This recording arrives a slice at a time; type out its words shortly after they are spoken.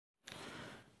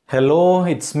Hello,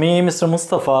 it's me, Mr.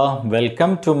 Mustafa.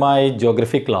 Welcome to my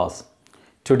geography class.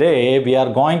 Today we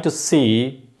are going to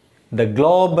see the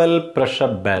global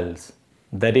pressure belts.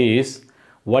 That is,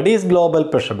 what is global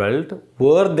pressure belt,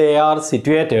 where they are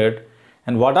situated,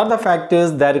 and what are the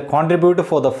factors that contribute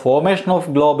for the formation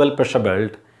of global pressure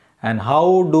belt, and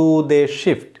how do they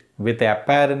shift with the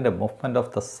apparent movement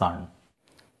of the sun.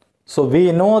 So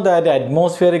we know that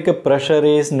atmospheric pressure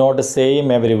is not the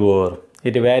same everywhere.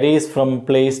 It varies from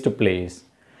place to place.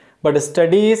 But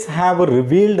studies have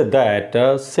revealed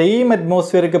that same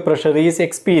atmospheric pressure is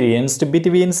experienced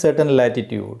between certain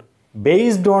latitude.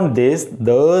 Based on this,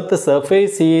 the Earth's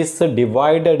surface is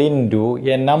divided into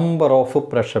a number of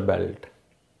pressure belts.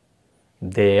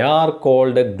 They are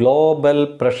called global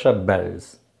pressure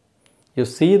belts. You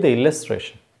see the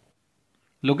illustration.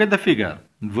 Look at the figure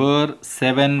where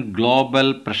 7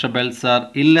 global pressure belts are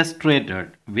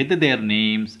illustrated with their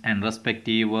names and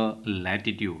respective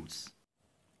latitudes.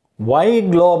 Why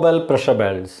global pressure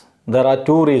belts? There are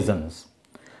two reasons.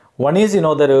 One is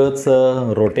the Earth's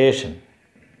rotation.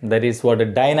 That is what a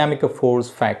dynamic force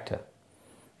factor.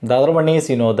 The other one is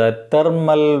the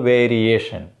thermal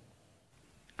variation.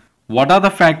 What are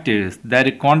the factors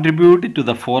that contribute to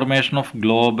the formation of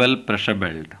global pressure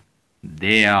belt?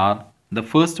 They are: the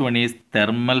first one is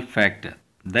thermal factor.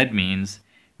 That means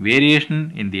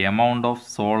variation in the amount of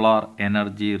solar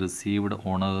energy received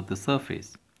on Earth's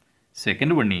surface.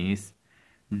 Second one is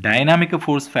dynamic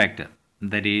force factor.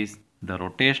 That is the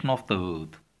rotation of the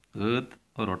Earth. Earth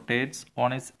rotates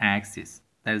on its axis.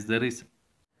 That is the reason.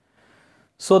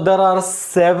 So there are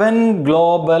 7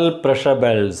 global pressure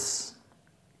belts.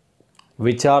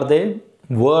 Which are they?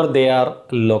 Where they are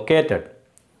located?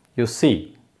 You see.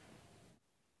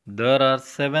 There are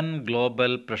 7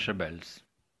 global pressure belts.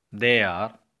 They are: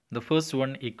 the first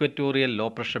one, equatorial low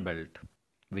pressure belt,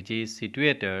 which is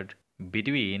situated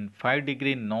between 5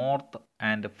 degrees north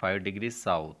and 5 degrees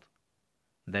south.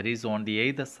 That is on the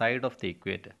either side of the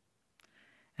equator.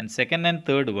 And second and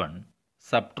third one,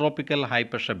 subtropical high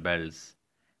pressure belts,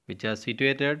 which are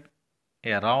situated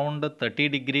around 30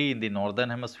 degrees in the northern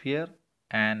hemisphere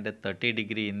and 30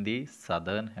 degrees in the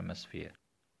southern hemisphere.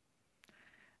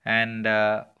 And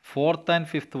fourth and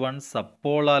fifth one,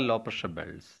 subpolar low pressure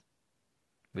belts,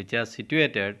 which are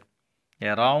situated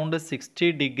around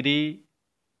 60 degrees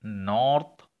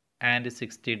north and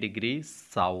 60 degrees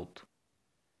south.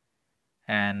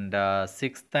 And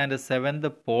sixth and seventh,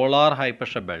 polar high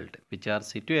pressure belt, which are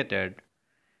situated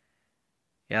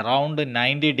around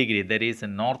 90 degrees, that is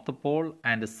north pole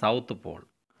and south pole.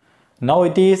 Now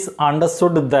it is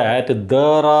understood that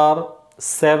there are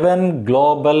 7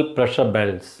 global pressure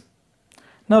belts.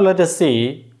 Now let us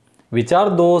see which are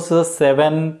those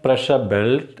 7 pressure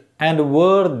belts and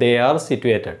where they are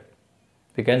situated.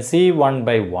 We can see one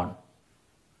by one.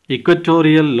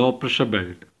 Equatorial low pressure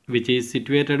belt, which is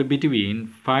situated between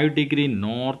 5 degrees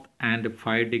north and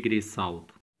 5 degrees south.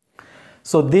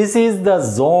 So this is the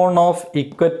zone of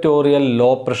equatorial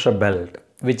low pressure belt,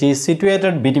 which is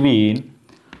situated between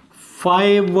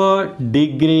 5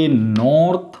 degrees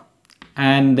north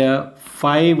and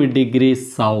 5 degrees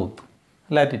south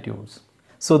latitudes.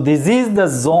 So this is the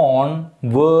zone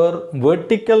where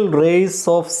vertical rays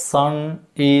of sun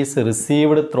is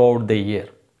received throughout the year.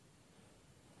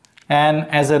 And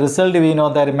as a result, we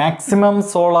know that maximum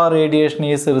solar radiation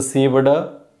is received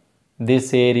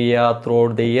this area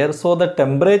throughout the year. So the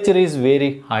temperature is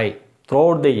very high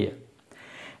throughout the year.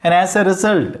 And as a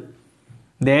result,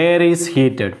 the air is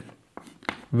heated.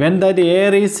 When that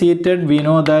air is heated, we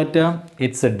know that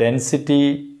its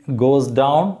density goes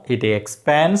down, it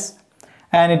expands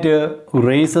and it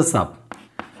raises up.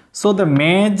 So the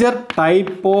major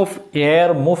type of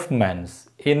air movements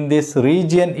in this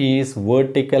region is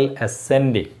vertical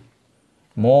ascending.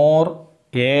 More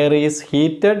air is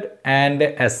heated and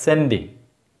ascending,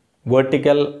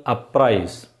 vertical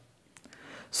uprise.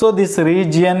 So this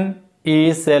region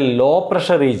is a low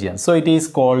pressure region. So it is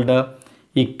called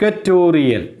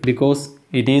equatorial because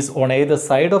it is on either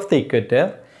side of the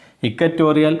equator.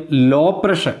 Equatorial low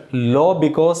pressure. Low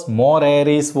because more air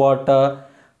is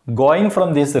going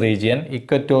from this region.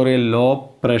 Equatorial low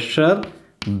pressure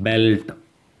belt.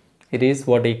 It is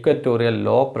what equatorial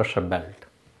low pressure belt.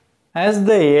 As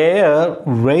the air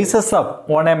rises up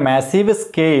on a massive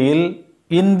scale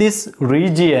in this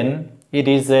region, it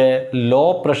is a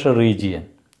low pressure region.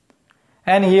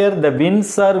 And here the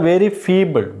winds are very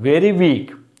feeble, very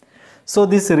weak. So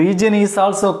this region is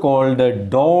also called a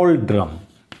doldrum.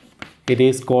 It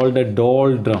is called a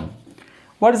doldrum.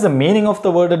 What is the meaning of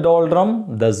the word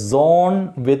doldrum? The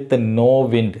zone with no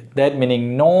wind. That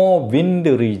meaning no wind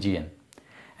region.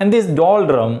 And this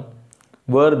doldrum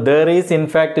where there is in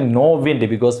fact no wind,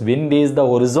 because wind is the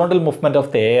horizontal movement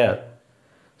of the air.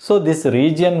 So this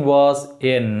region was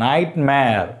a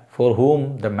nightmare for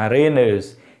whom? The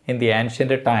mariners in the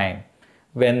ancient time,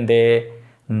 when they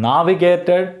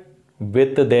navigated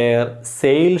with their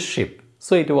sail ship.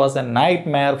 So it was a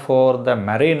nightmare for the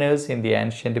mariners in the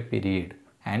ancient period,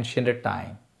 ancient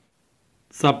time.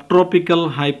 Subtropical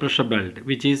high pressure belt,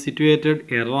 which is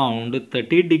situated around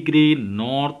 30 degree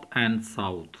north and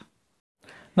south.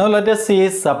 Now let us see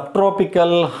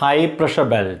subtropical high pressure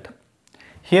belt.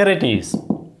 Here it is,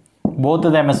 both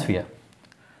the hemisphere.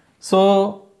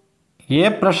 So a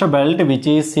pressure belt which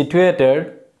is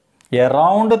situated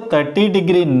around 30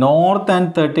 degree north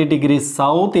and 30 degree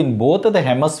south in both the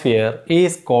hemisphere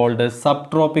is called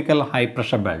subtropical high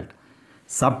pressure belt.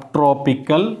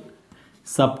 Subtropical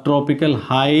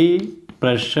high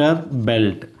pressure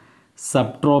belt.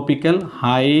 Subtropical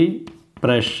high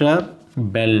pressure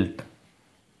belt.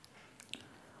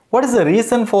 What is the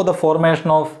reason for the formation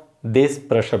of this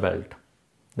pressure belt?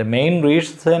 The main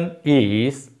reason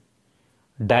is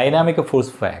dynamic force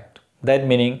fact, that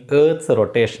meaning Earth's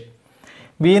rotation.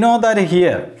 We know that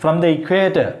here from the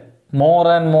equator more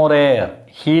and more air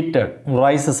heated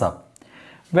rises up.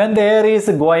 When the air is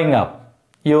going up,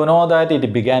 you know that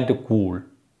it began to cool.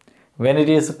 When it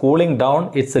is cooling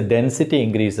down, its density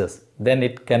increases. Then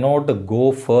it cannot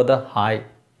go further high.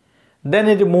 Then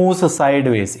it moves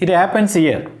sideways. It happens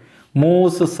here.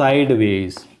 Moves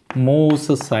sideways.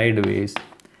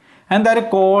 And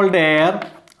that cold air,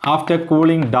 after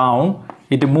cooling down,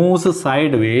 it moves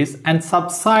sideways and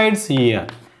subsides here.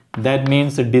 That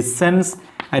means descends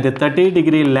at 30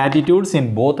 degree latitudes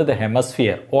in both the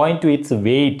hemisphere owing to its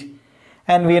weight.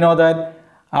 And we know that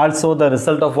also the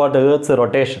result of what? Earth's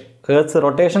rotation. Earth's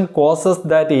rotation causes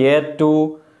that air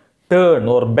to turn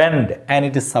or bend, and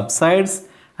it subsides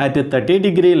at 30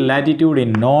 degree latitude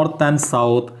in north and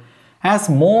south. As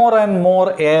more and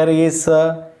more air is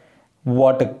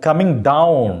coming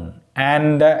down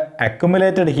and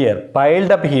accumulated here,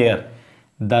 piled up here,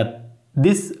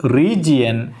 this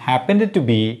region happened to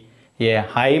be a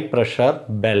high pressure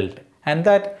belt, and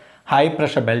that high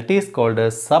pressure belt is called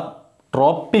a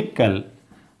subtropical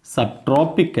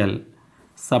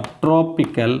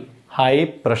high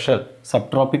pressure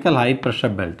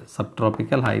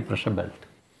belt.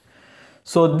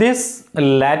 So this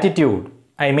latitude,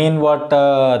 I mean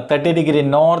 30 degree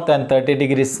north and 30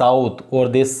 degree south, or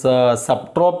this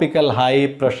subtropical high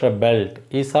pressure belt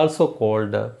is also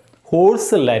called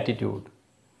horse latitude.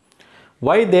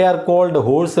 Why they are called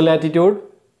horse latitude?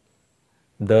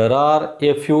 There are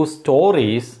a few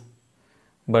stories,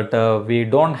 but we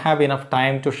don't have enough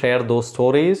time to share those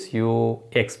stories. You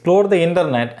explore the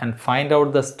internet and find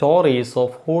out the stories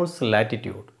of horse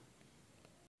latitude.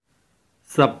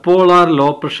 Subpolar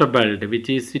low pressure belt, which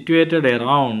is situated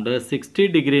around 60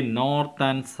 degree north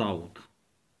and south.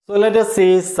 So let us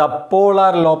see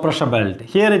subpolar low pressure belt.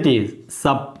 Here it is,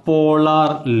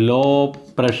 subpolar low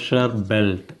pressure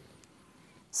belt.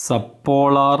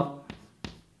 Subpolar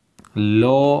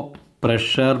low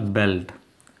pressure belt,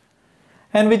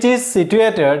 and which is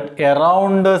situated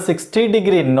around 60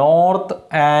 degree north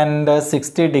and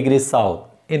 60 degree south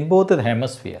in both the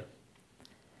hemisphere.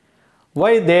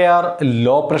 Why they are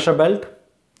low pressure belt?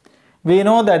 We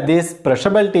know that this pressure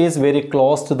belt is very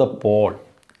close to the pole.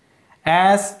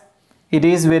 As it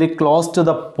is very close to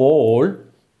the pole,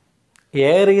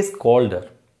 air is colder.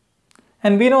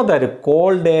 And we know that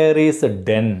cold air is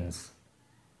dense.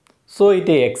 So it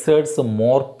exerts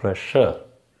more pressure.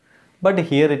 But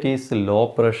here it is low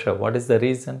pressure. What is the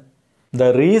reason?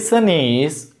 The reason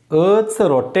is Earth's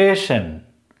rotation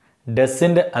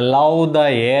doesn't allow the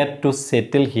air to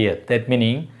settle here. That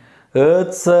meaning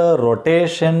Earth's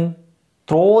rotation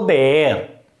throws the air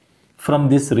from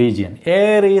this region.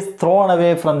 Air is thrown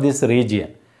away from this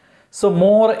region. So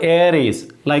more air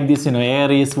is like this,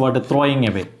 air is throwing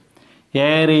away.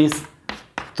 Air is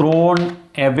thrown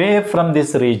away from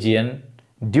this region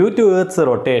due to Earth's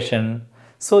rotation.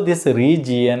 So this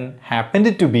region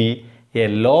happened to be a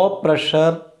low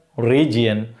pressure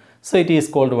region. So it is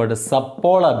called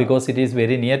subpolar, because it is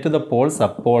very near to the pole.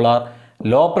 Subpolar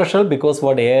low pressure because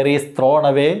air is thrown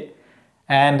away,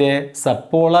 and a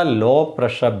subpolar low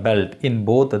pressure belt in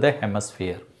both the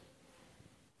hemisphere.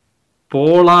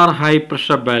 Polar high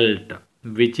pressure belt,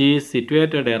 which is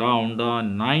situated around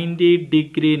 90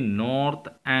 degree north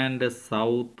and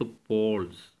south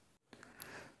poles.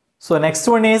 So next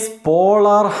one is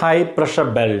polar high pressure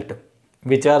belt,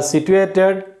 which are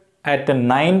situated at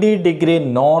 90 degree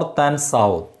north and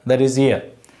south. That is here.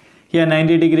 Here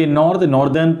 90 degree north,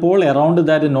 northern pole. Around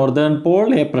that northern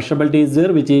pole, a pressure belt is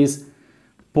there, which is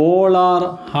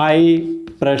polar high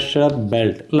pressure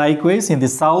belt. Likewise, in the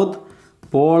south,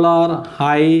 polar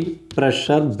high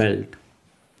pressure belt.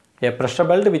 A pressure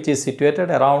belt which is situated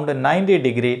around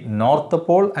 90° north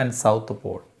pole and south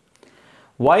pole.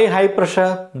 Why high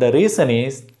pressure? The reason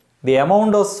is the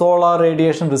amount of solar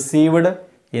radiation received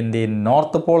in the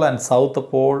north pole and south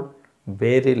pole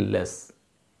very less.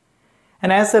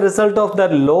 And as a result of the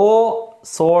low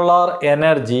solar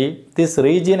energy, this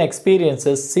region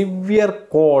experiences severe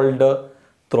cold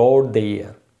throughout the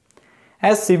year.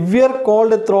 As severe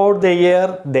cold throughout the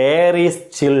year, the air is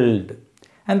chilled.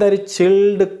 And the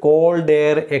chilled cold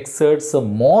air exerts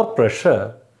more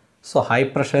pressure. So high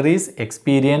pressure is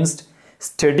experienced,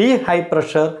 steady high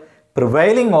pressure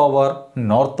prevailing over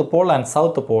north pole and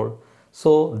south pole.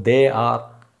 So they are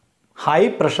high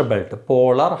pressure belt,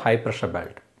 polar high pressure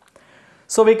belt.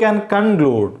 So we can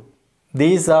conclude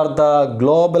these are the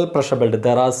global pressure belt.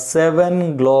 There are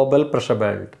 7 global pressure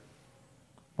belt.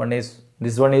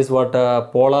 This one is what?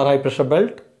 Polar high pressure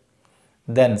belt.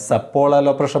 Then subpolar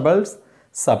low pressure belts,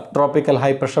 subtropical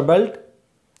high pressure belt,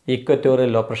 equatorial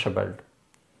low pressure belt.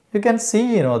 You can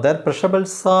see, that pressure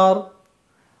belts are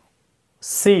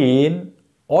seen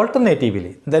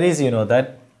alternatively. There is,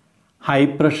 that high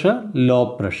pressure,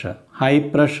 low pressure, high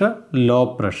pressure,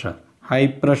 low pressure, high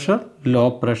pressure,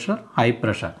 low pressure, high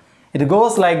pressure. It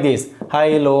goes like this: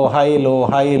 high, low, high, low,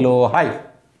 high, low, high.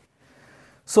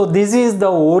 So this is the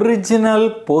original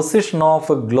position of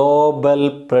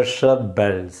global pressure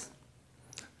belts.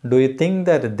 Do you think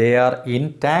that they are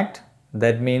intact?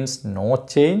 That means no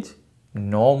change,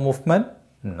 no movement?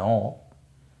 No.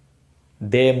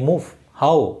 They move.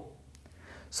 How?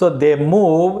 So they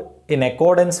move in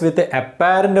accordance with the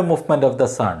apparent movement of the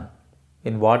sun.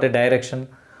 In what direction?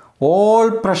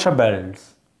 All pressure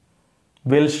belts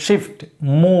will shift,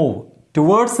 move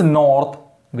towards north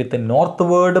with the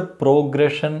northward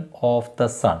progression of the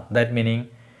sun. That meaning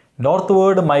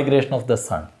northward migration of the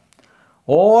sun.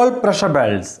 All pressure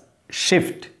belts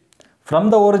shift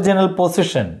from the original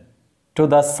position to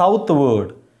the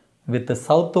southward with the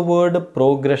southward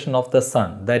progression of the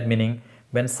sun. That meaning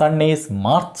when sun is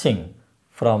marching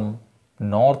from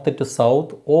north to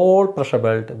south, all pressure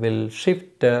belt will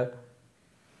shift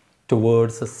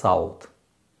towards the south.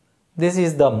 This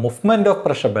is the movement of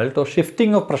pressure belt or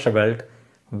shifting of pressure belt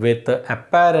with the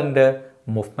apparent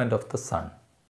movement of the sun.